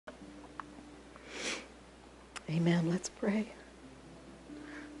Amen. Let's pray.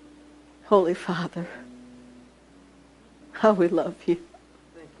 Holy Father, how we love you.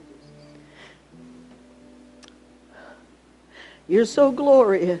 You're so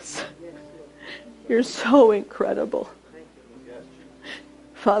glorious. You're so incredible.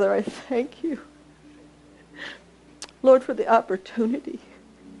 Father, I thank you, Lord, for the opportunity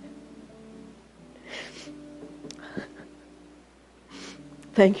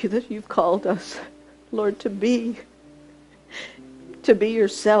thank you that you've called us, Lord, to be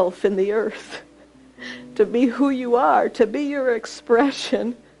yourself in the earth, to be who you are, to be your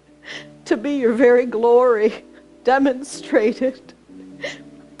expression, to be your very glory demonstrated.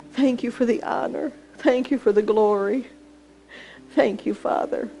 Thank you for the honor. Thank you for the glory. Thank you,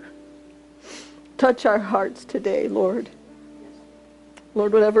 Father. Touch our hearts today, Lord.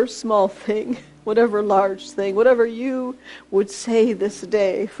 Lord, whatever small thing, whatever large thing, whatever you would say this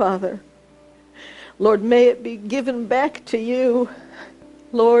day, Father, Lord, may it be given back to you,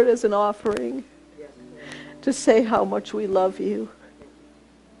 Lord, as an offering to say how much we love you.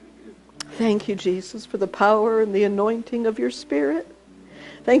 Thank you, Jesus, for the power and the anointing of your Spirit.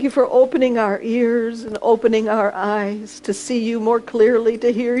 Thank you for opening our ears and opening our eyes to see you more clearly,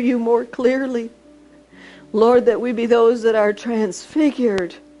 to hear you more clearly. Lord, that we be those that are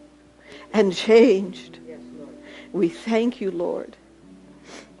transfigured and changed. We thank you, Lord,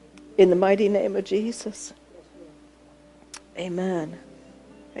 in the mighty name of Jesus. Amen.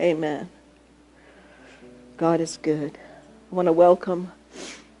 Amen. God is good. I want to welcome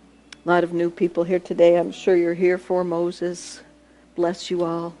a lot of new people here today. I'm sure you're here for Moses. Bless you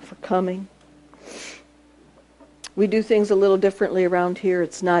all for coming. We do things a little differently around here.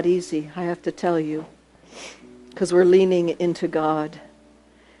 It's not easy, I have to tell you, because we're leaning into God.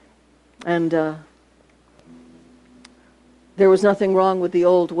 And there was nothing wrong with the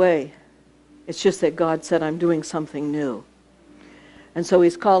old way. It's just that God said, I'm doing something new. And so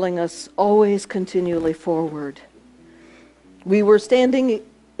he's calling us always continually forward. We were standing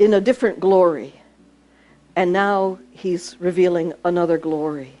in a different glory, and now he's revealing another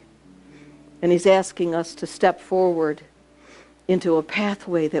glory. And he's asking us to step forward into a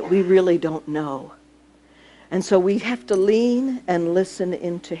pathway that we really don't know. And so we have to lean and listen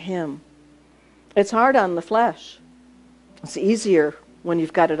into him. It's hard on the flesh. It's easier when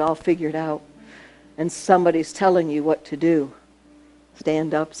you've got it all figured out and somebody's telling you what to do.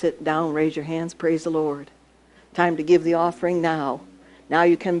 Stand up, sit down, raise your hands, praise the Lord. Time to give the offering now. Now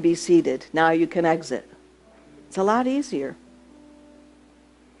you can be seated. Now you can exit. It's a lot easier.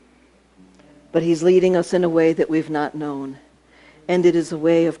 But he's leading us in a way that we've not known. And it is a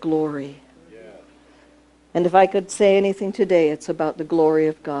way of glory. Yeah. And if I could say anything today, it's about the glory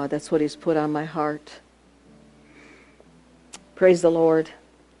of God. That's what he's put on my heart. Praise the Lord.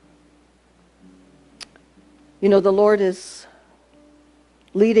 You know, the Lord is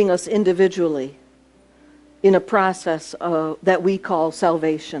leading us individually in a process that we call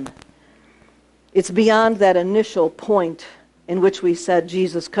salvation. It's beyond that initial point in which we said,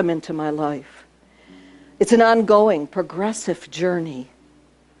 Jesus, come into my life. It's an ongoing, progressive journey.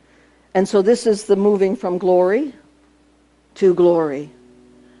 And so this is the moving from glory to glory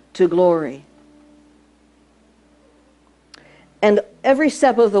to glory. And every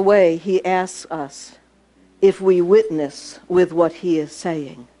step of the way, he asks us if we witness with what he is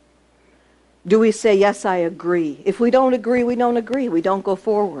saying. Do we say, yes, I agree? If we don't agree, we don't agree. We don't go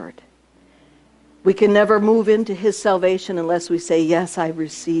forward. We can never move into his salvation unless we say, yes, I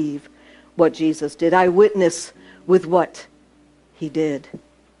receive what Jesus did. I witness with what he did.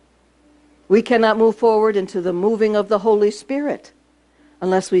 We cannot move forward into the moving of the Holy Spirit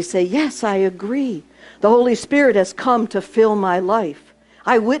unless we say, yes, I agree. The Holy Spirit has come to fill my life.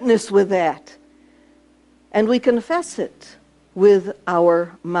 I witness with that. And we confess it with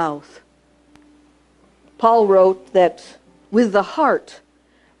our mouth. Paul wrote that with the heart,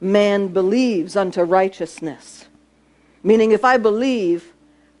 man believes unto righteousness. Meaning if I believe,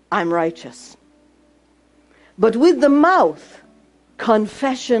 I'm righteous. But with the mouth,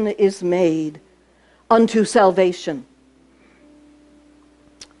 confession is made unto salvation.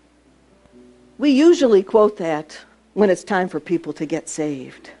 We usually quote that when it's time for people to get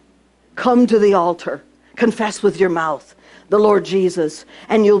saved. Come to the altar, confess with your mouth the Lord Jesus,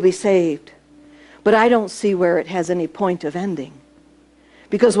 and you'll be saved. But I don't see where it has any point of ending.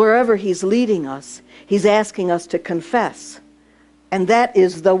 Because wherever he's leading us, he's asking us to confess. And that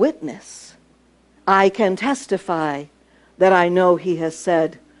is the witness. I can testify that I know he has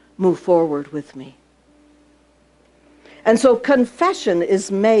said, move forward with me. And so confession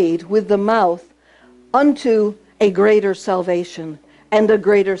is made with the mouth unto a greater salvation, and a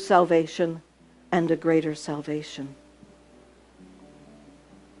greater salvation and a greater salvation.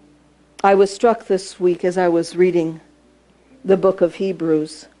 I was struck this week as I was reading the book of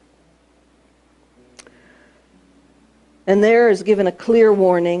Hebrews. And there is given a clear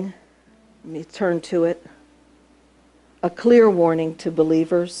warning. Let me turn to it. A clear warning to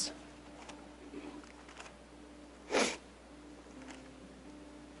believers. If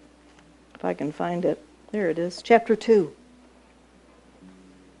I can find it. There it is. Chapter 2.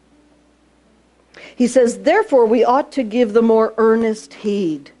 He says, "Therefore we ought to give the more earnest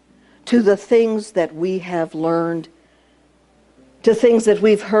heed to the things that we have learned, to things that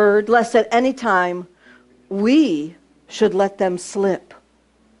we've heard, lest at any time we should let them slip.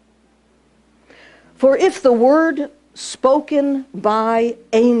 For if the word spoken by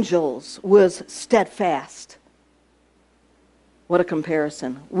angels was steadfast," what a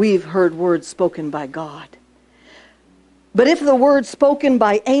comparison. We've heard words spoken by God. "But if the word spoken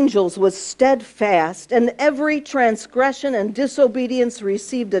by angels was steadfast, and every transgression and disobedience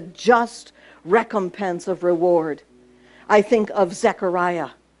received a just recompense of reward." I think of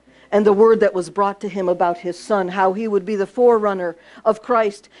Zechariah and the word that was brought to him about his son, how he would be the forerunner of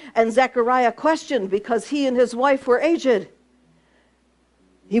Christ. And Zechariah questioned because he and his wife were aged.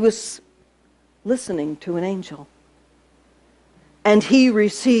 He was listening to an angel. And he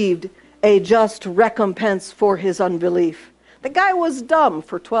received a just recompense for his unbelief. The guy was dumb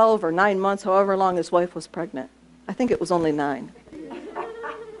for 12 or 9 months, however long his wife was pregnant. I think it was only 9. It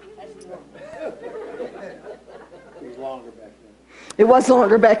was longer back then. It was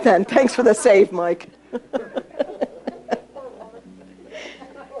longer back then. Thanks for the save, Mike.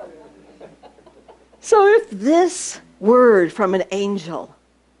 So if this word from an angel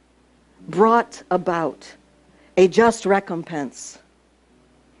brought about a just recompense,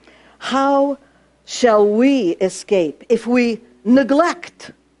 how shall we escape if we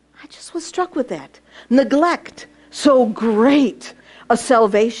neglect? I just was struck with that. Neglect so great a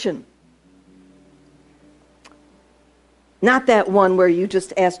salvation. Not that one where you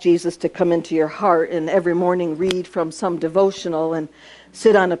just ask Jesus to come into your heart and every morning read from some devotional and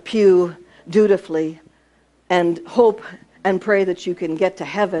sit on a pew dutifully and hope and pray that you can get to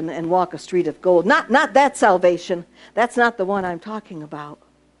heaven and walk a street of gold. Not that salvation. That's not the one I'm talking about.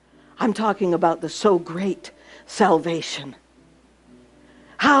 I'm talking about the so great salvation.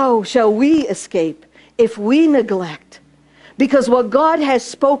 How shall we escape if we neglect? Because what God has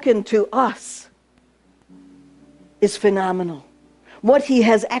spoken to us is phenomenal. What He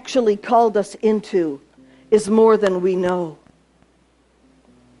has actually called us into is more than we know.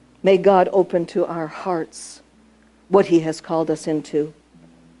 May God open to our hearts what He has called us into.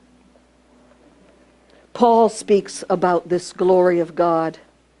 Paul speaks about this glory of God.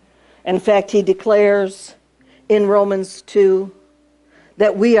 In fact, he declares in Romans 2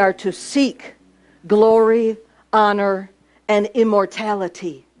 that we are to seek glory, honor, and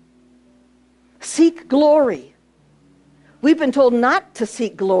immortality. Seek glory. We've been told not to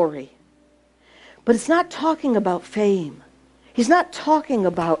seek glory. But it's not talking about fame. He's not talking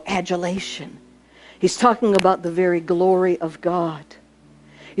about adulation. He's talking about the very glory of God.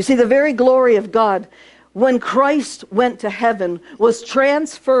 You see, the very glory of God, when Christ went to heaven, was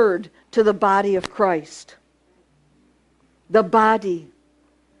transferred to the body of Christ. The body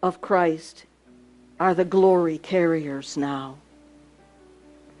of Christ are the glory carriers now.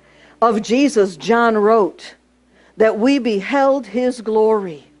 Of Jesus, John wrote that we beheld His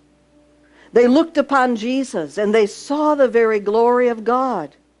glory. They looked upon Jesus and they saw the very glory of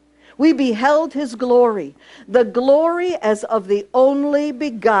God. We beheld His glory, the glory as of the only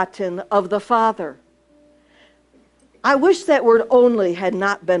begotten of the Father. I wish that word only had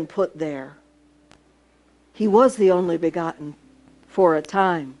not been put there. He was the only begotten for a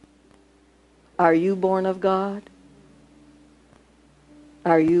time. Are you born of God?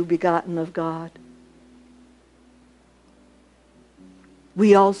 Are you begotten of God?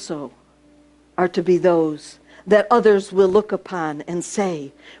 We also are to be those that others will look upon and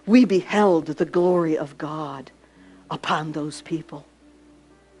say, we beheld the glory of God upon those people.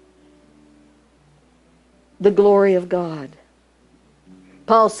 The glory of God.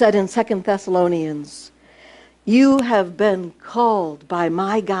 Paul said in 2 Thessalonians, you have been called by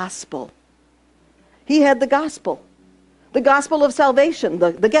my gospel. He had the gospel of salvation,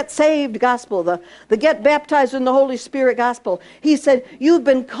 the get saved gospel, the get baptized in the Holy Spirit gospel. He said, you've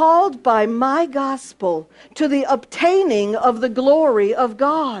been called by my gospel to the obtaining of the glory of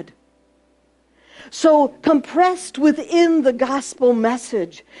God. So compressed within the gospel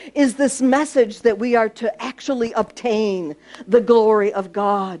message is this message that we are to actually obtain the glory of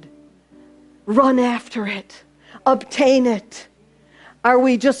God. Run after it. Obtain it. Are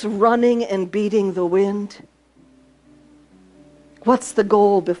we just running and beating the wind? What's the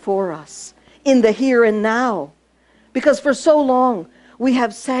goal before us in the here and now? Because for so long we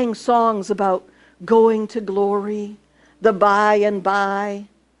have sang songs about going to glory, the by and by,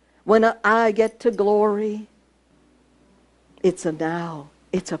 when I get to glory. It's a now,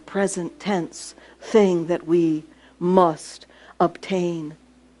 it's a present tense thing that we must obtain.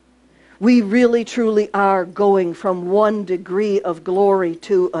 We really truly are going from one degree of glory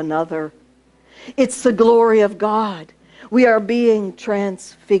to another. It's the glory of God. We are being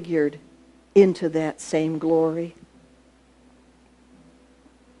transfigured into that same glory.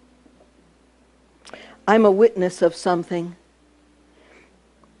 I'm a witness of something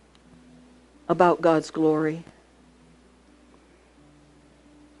about God's glory.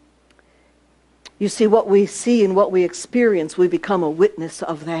 You see, what we see and what we experience, we become a witness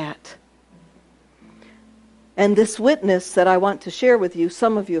of that. And this witness that I want to share with you,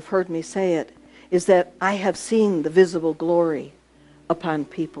 some of you have heard me say it, is that I have seen the visible glory upon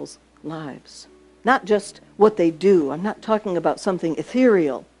people's lives. Not just what they do. I'm not talking about something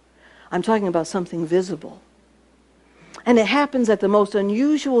ethereal. I'm talking about something visible. And it happens at the most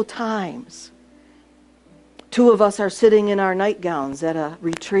unusual times. Two of us are sitting in our nightgowns at a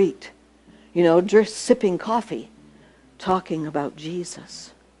retreat, just sipping coffee, talking about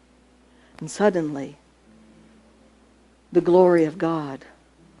Jesus. And suddenly, the glory of God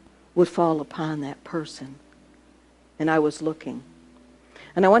would fall upon that person. And I was looking.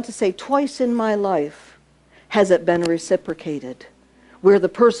 And I want to say, twice in my life has it been reciprocated, where the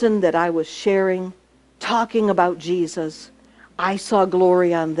person that I was sharing, talking about Jesus, I saw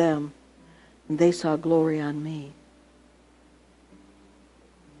glory on them, and they saw glory on me.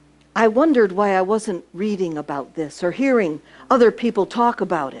 I wondered why I wasn't reading about this or hearing other people talk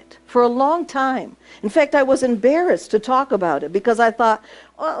about it for a long time. In fact, I was embarrassed to talk about it because I thought,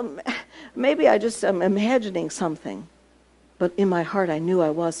 well, maybe I just am imagining something. But in my heart, I knew I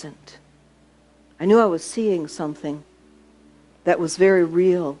wasn't. I knew I was seeing something that was very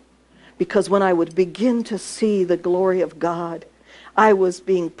real, because when I would begin to see the glory of God, I was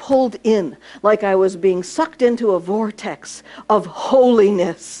being pulled in like I was being sucked into a vortex of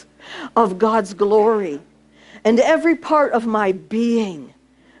holiness, of God's glory. And every part of my being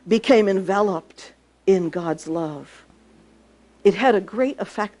became enveloped in God's love. It had a great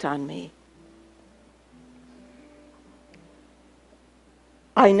effect on me.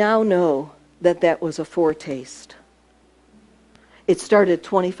 I now know that that was a foretaste. It started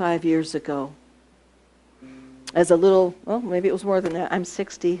 25 years ago. As a little, well, maybe it was more than that. I'm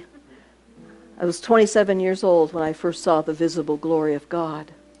 60. I was 27 years old when I first saw the visible glory of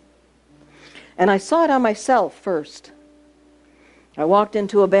God. And I saw it on myself first. I walked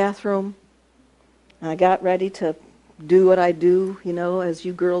into a bathroom. I got ready to do what I do, as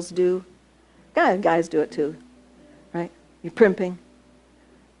you girls do. Guys do it too, right? You're primping.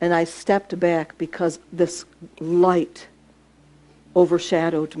 And I stepped back because this light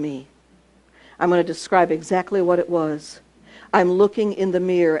overshadowed me. I'm going to describe exactly what it was. I'm looking in the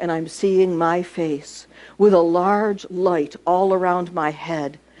mirror and I'm seeing my face with a large light all around my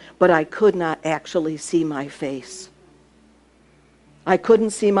head, but I could not actually see my face. I couldn't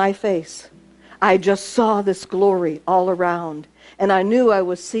see my face. I just saw this glory all around, and I knew I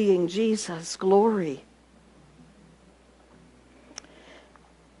was seeing Jesus' glory.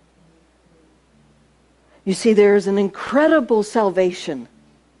 You see, there is an incredible salvation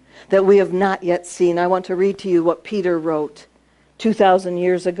that we have not yet seen. I want to read to you what Peter wrote 2,000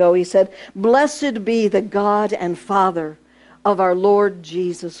 years ago. He said, "Blessed be the God and Father of our Lord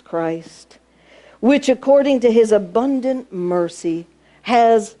Jesus Christ, which according to his abundant mercy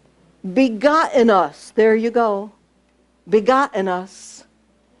has begotten us," there you go, begotten us,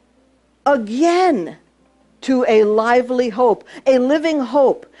 "again to a lively hope," a living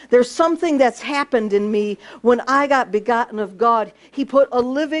hope. There's something that's happened in me when I got begotten of God. He put a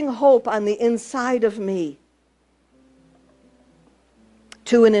living hope on the inside of me.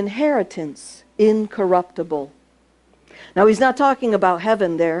 "To an inheritance incorruptible." Now, he's not talking about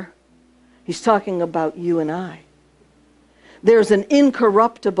heaven there. He's talking about you and I. There's an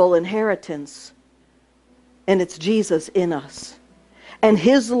incorruptible inheritance, and it's Jesus in us. And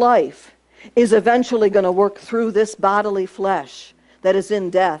his life is eventually going to work through this bodily flesh that is in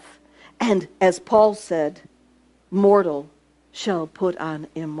death. And as Paul said, mortal shall put on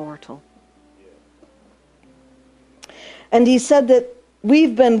immortal. And he said that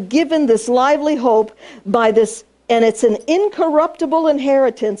we've been given this lively hope by this, and it's an incorruptible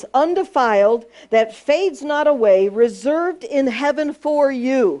inheritance, undefiled, that fades not away, reserved in heaven for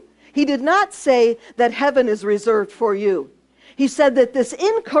you. He did not say that heaven is reserved for you. He said that this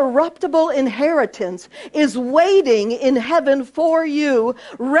incorruptible inheritance is waiting in heaven for you,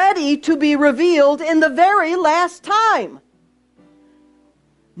 ready to be revealed in the very last time.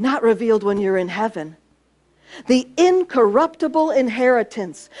 Not revealed when you're in heaven. The incorruptible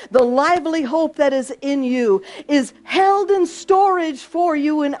inheritance, the lively hope that is in you, is held in storage for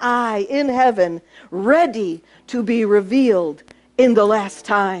you and I in heaven, ready to be revealed in the last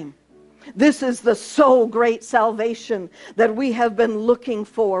time. This is the so great salvation that we have been looking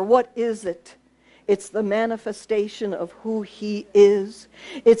for. What is it? It's the manifestation of who He is.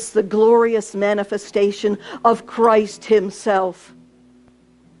 It's the glorious manifestation of Christ Himself.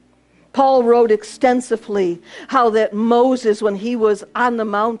 Paul wrote extensively how that Moses, when he was on the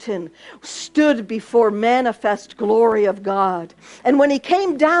mountain, stood before manifest glory of God. And when he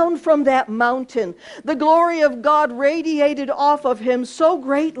came down from that mountain, the glory of God radiated off of him so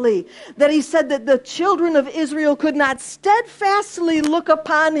greatly that he said that the children of Israel could not steadfastly look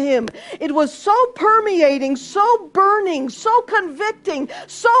upon him. It was so permeating, so burning, so convicting,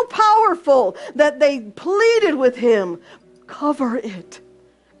 so powerful that they pleaded with him, cover it.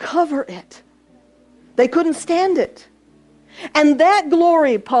 Cover it. They couldn't stand it. And that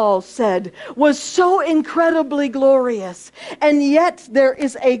glory, Paul said, was so incredibly glorious. And yet there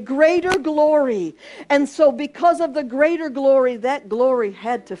is a greater glory. And so because of the greater glory, that glory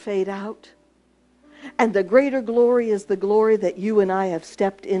had to fade out. And the greater glory is the glory that you and I have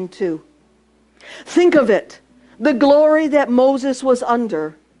stepped into. Think of it. The glory that Moses was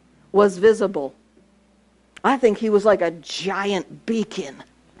under was visible. I think he was like a giant beacon.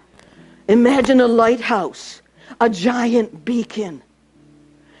 Imagine a lighthouse, a giant beacon.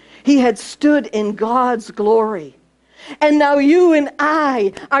 He had stood in God's glory. And now you and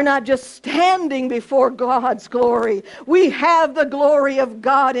I are not just standing before God's glory. We have the glory of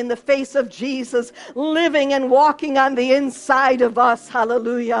God in the face of Jesus, living and walking on the inside of us.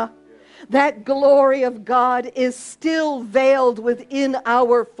 Hallelujah. That glory of God is still veiled within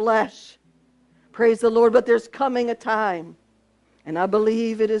our flesh. Praise the Lord. But there's coming a time, and I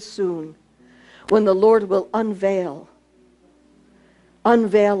believe it is soon, when the Lord will unveil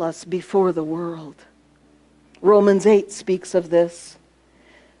us before the world. Romans 8 speaks of this,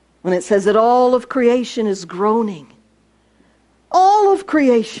 when it says that all of creation is groaning. All of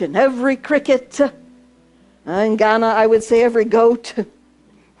creation, every cricket, in Ghana I would say every goat,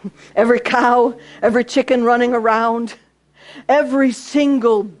 every cow, every chicken running around, every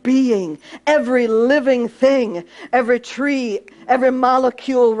single being, every living thing, every tree, every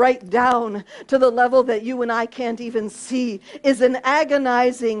molecule right down to the level that you and I can't even see is an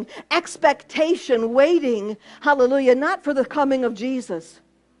agonizing expectation waiting, hallelujah, not for the coming of Jesus,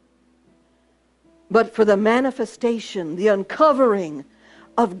 but for the manifestation, the uncovering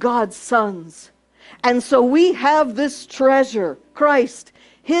of God's sons. And so we have this treasure, Christ,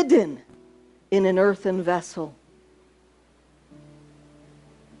 hidden in an earthen vessel.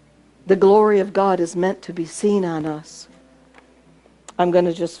 The glory of God is meant to be seen on us. I'm going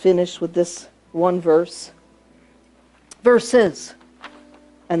to just finish with this one verse. Verses,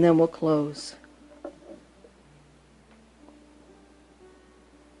 and then we'll close.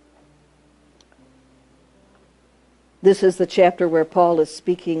 This is the chapter where Paul is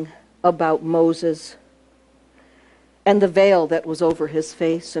speaking about Moses and the veil that was over his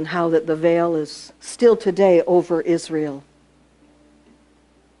face, and how that the veil is still today over Israel,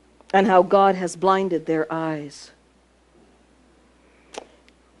 and how God has blinded their eyes.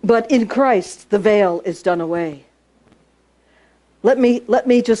 But in Christ, the veil is done away. Let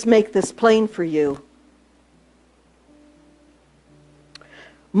me just make this plain for you.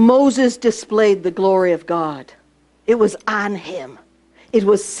 Moses displayed the glory of God. It was on him. It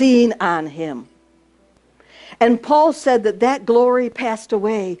was seen on him. And Paul said that that glory passed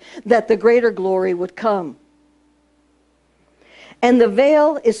away, that the greater glory would come. And the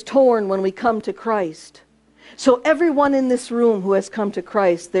veil is torn when we come to Christ. So everyone in this room who has come to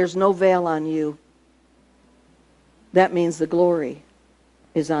Christ, there's no veil on you. That means the glory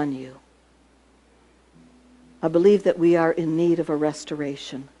is on you. I believe that we are in need of a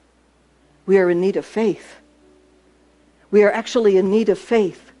restoration. We are in need of faith. We are actually in need of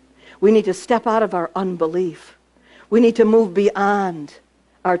faith. We need to step out of our unbelief. We need to move beyond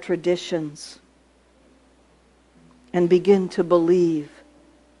our traditions and begin to believe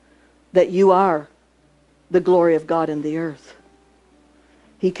that you are the glory of God in the earth.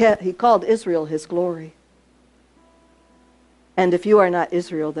 He called Israel his glory. And if you are not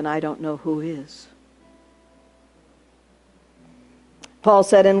Israel, then I don't know who is. Paul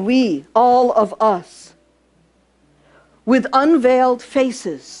said, and we, all of us, with unveiled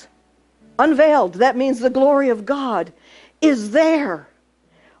faces. Unveiled, that means the glory of God is there.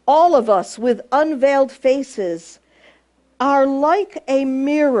 All of us with unveiled faces are like a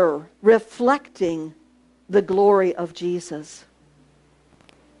mirror reflecting the glory of Jesus.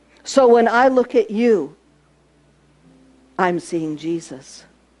 So when I look at you, I'm seeing Jesus.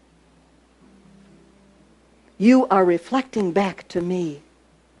 You are reflecting back to me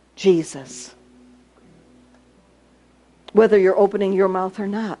Jesus. Whether you're opening your mouth or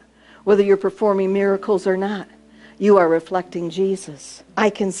not, whether you're performing miracles or not, you are reflecting Jesus.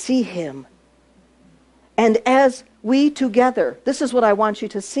 I can see him. And as we together, this is what I want you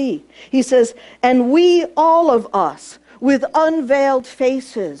to see. He says, and we, all of us, with unveiled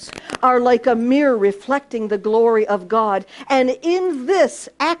faces, are like a mirror reflecting the glory of God. And in this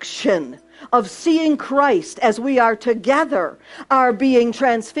action of seeing Christ as we are together, are being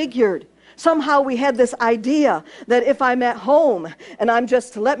transfigured. Somehow we had this idea that if I'm at home and I'm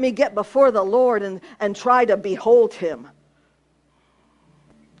just, let me get before the Lord and try to behold him.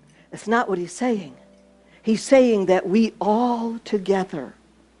 That's not what he's saying. He's saying that we all together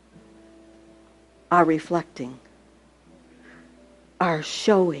are reflecting, are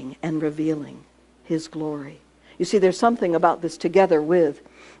showing and revealing his glory. You see, there's something about this together with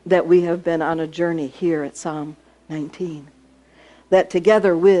that we have been on a journey here at Psalm 19. That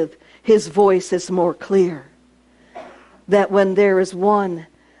together with, his voice is more clear. That when there is one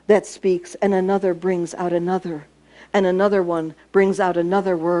that speaks and another brings out another, and another one brings out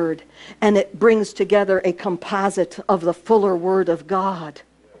another word, and it brings together a composite of the fuller word of God,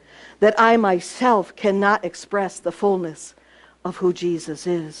 that I myself cannot express the fullness of who Jesus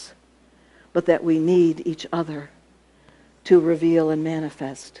is, but that we need each other to reveal and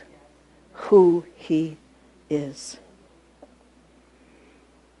manifest who he is.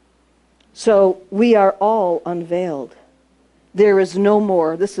 So we are all unveiled. There is no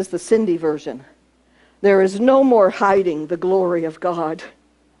more, this is the Cindy version, there is no more hiding the glory of God.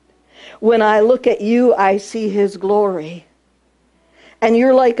 When I look at you, I see his glory. And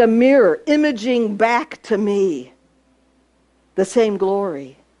you're like a mirror imaging back to me the same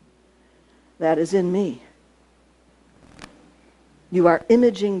glory that is in me. You are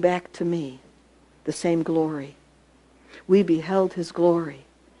imaging back to me the same glory. We beheld his glory.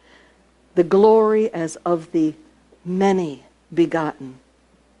 The glory as of the many begotten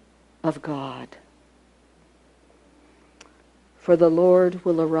of God. For the Lord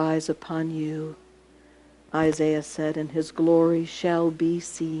will arise upon you, Isaiah said, and his glory shall be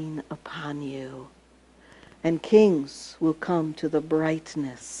seen upon you. And kings will come to the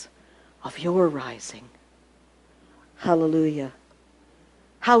brightness of your rising. Hallelujah.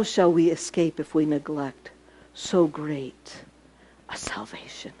 How shall we escape if we neglect so great a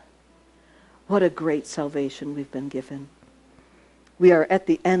salvation? What a great salvation we've been given. We are at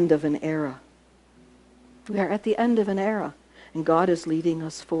the end of an era. We are at the end of an era, and God is leading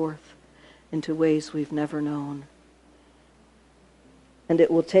us forth into ways we've never known. And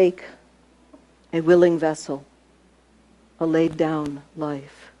it will take a willing vessel, a laid down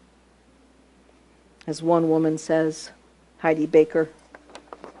life. As one woman says, Heidi Baker,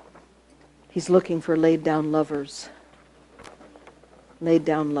 he's looking for laid down lovers. Laid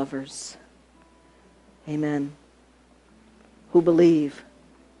down lovers. Amen. Who believe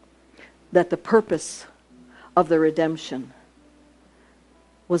that the purpose of the redemption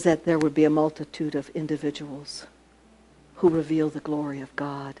was that there would be a multitude of individuals who reveal the glory of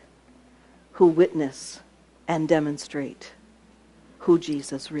God, who witness and demonstrate who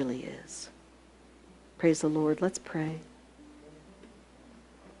Jesus really is. Praise the Lord. Let's pray.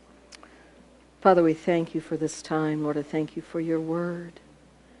 Father, we thank you for this time. Lord, I thank you for your word.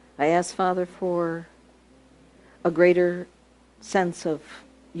 I ask, Father, for a greater sense of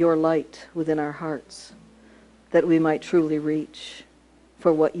your light within our hearts, that we might truly reach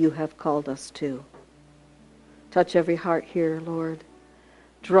for what you have called us to. Touch every heart here, Lord.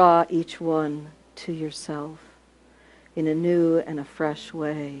 Draw each one to yourself in a new and a fresh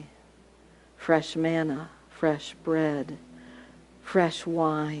way. Fresh manna, fresh bread, fresh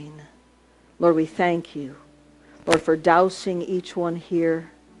wine. Lord, we thank you, Lord, for dousing each one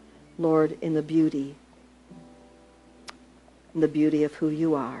here, Lord, in the beauty of who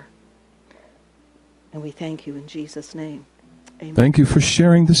you are. And we thank you in Jesus' name. Amen. Thank you for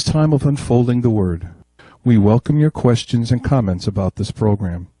sharing this time of unfolding the Word. We welcome your questions and comments about this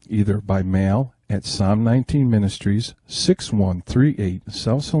program, either by mail at Psalm 19 Ministries, 6138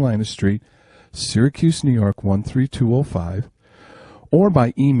 South Salina Street, Syracuse, New York 13205, or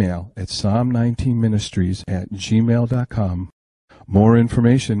by email at psalm19ministries@gmail.com. More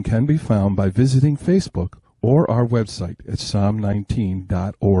information can be found by visiting Facebook or our website at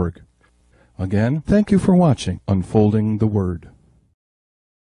psalm19.org. Again, thank you for watching Unfolding the Word.